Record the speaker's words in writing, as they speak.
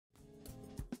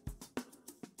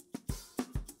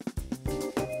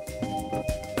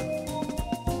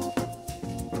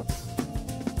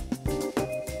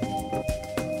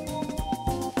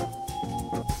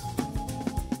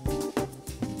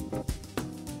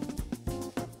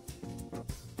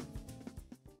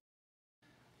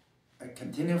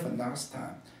continued for last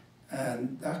time,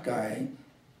 and that guy,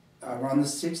 around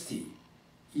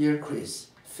 60-year Chris,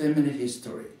 family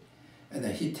history, and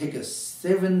he takes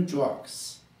 7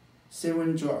 drugs,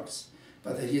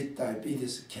 but his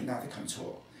diabetes cannot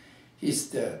control.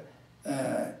 His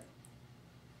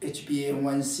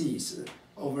HbA1c is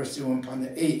over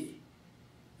 7.8.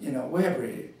 You know,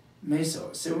 very amazing.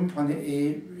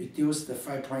 7.8 reduced to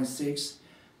 5.6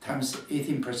 times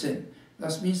 18%.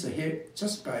 That means here,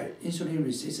 just by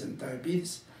insulin-resistant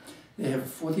diabetes, they have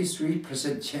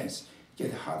 43% chance to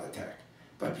get a heart attack.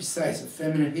 But besides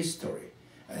family history,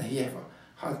 and he have a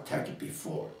heart attack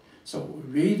before. So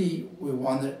really, we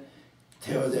want to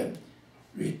tell them,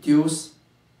 reduce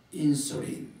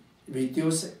insulin,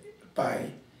 reduce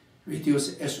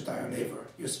estradiol level,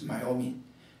 use myomin.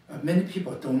 Many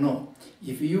people don't know.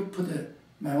 If you put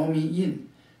myomin in,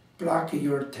 block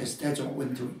your testosterone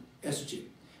went to estrogen,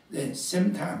 then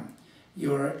same time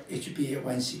your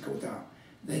HbA1c go down.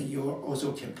 Then you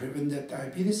also can prevent the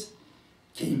diabetes,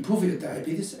 can improve your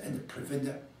diabetes and prevent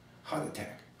the heart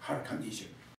attack, heart condition.